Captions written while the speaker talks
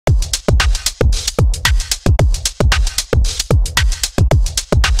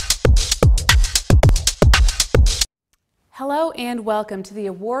Hello and welcome to the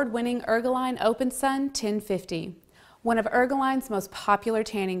award-winning Ergoline Open Sun 1050, one of Ergoline's most popular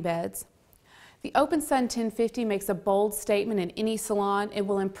tanning beds. The Open Sun 1050 makes a bold statement in any salon and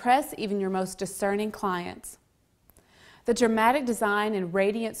will impress even your most discerning clients. The dramatic design and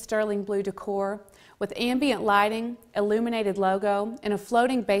radiant sterling blue decor with ambient lighting, illuminated logo, and a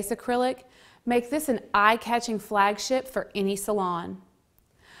floating base acrylic make this an eye-catching flagship for any salon.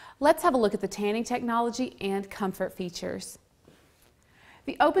 Let's have a look at the tanning technology and comfort features.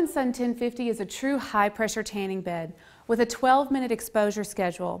 The Open Sun 1050 is a true high-pressure tanning bed with a 12-minute exposure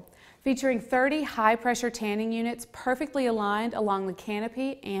schedule, featuring 30 high-pressure tanning units perfectly aligned along the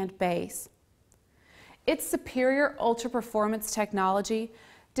canopy and base. Its superior ultra-performance technology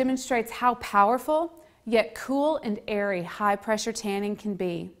demonstrates how powerful, yet cool and airy high-pressure tanning can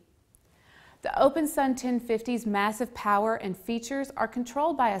be. The Open Sun 1050's massive power and features are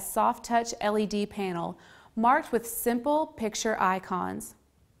controlled by a soft-touch LED panel marked with simple picture icons.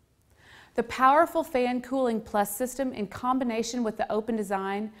 The powerful fan cooling plus system in combination with the open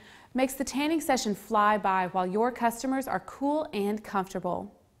design makes the tanning session fly by while your customers are cool and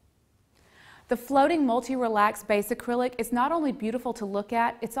comfortable. The floating multi-relax base acrylic is not only beautiful to look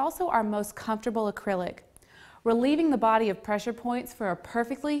at, it's also our most comfortable acrylic, relieving the body of pressure points for a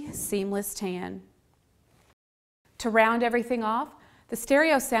perfectly seamless tan. To round everything off, the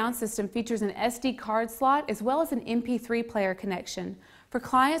stereo sound system features an SD card slot as well as an MP3 player connection for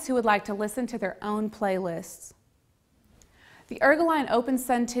clients who would like to listen to their own playlists. The Ergoline Open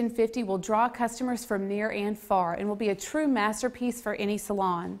Sun 1050 will draw customers from near and far and will be a true masterpiece for any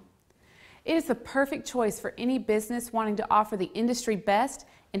salon. It is the perfect choice for any business wanting to offer the industry best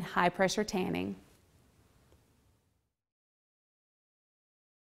in high-pressure tanning.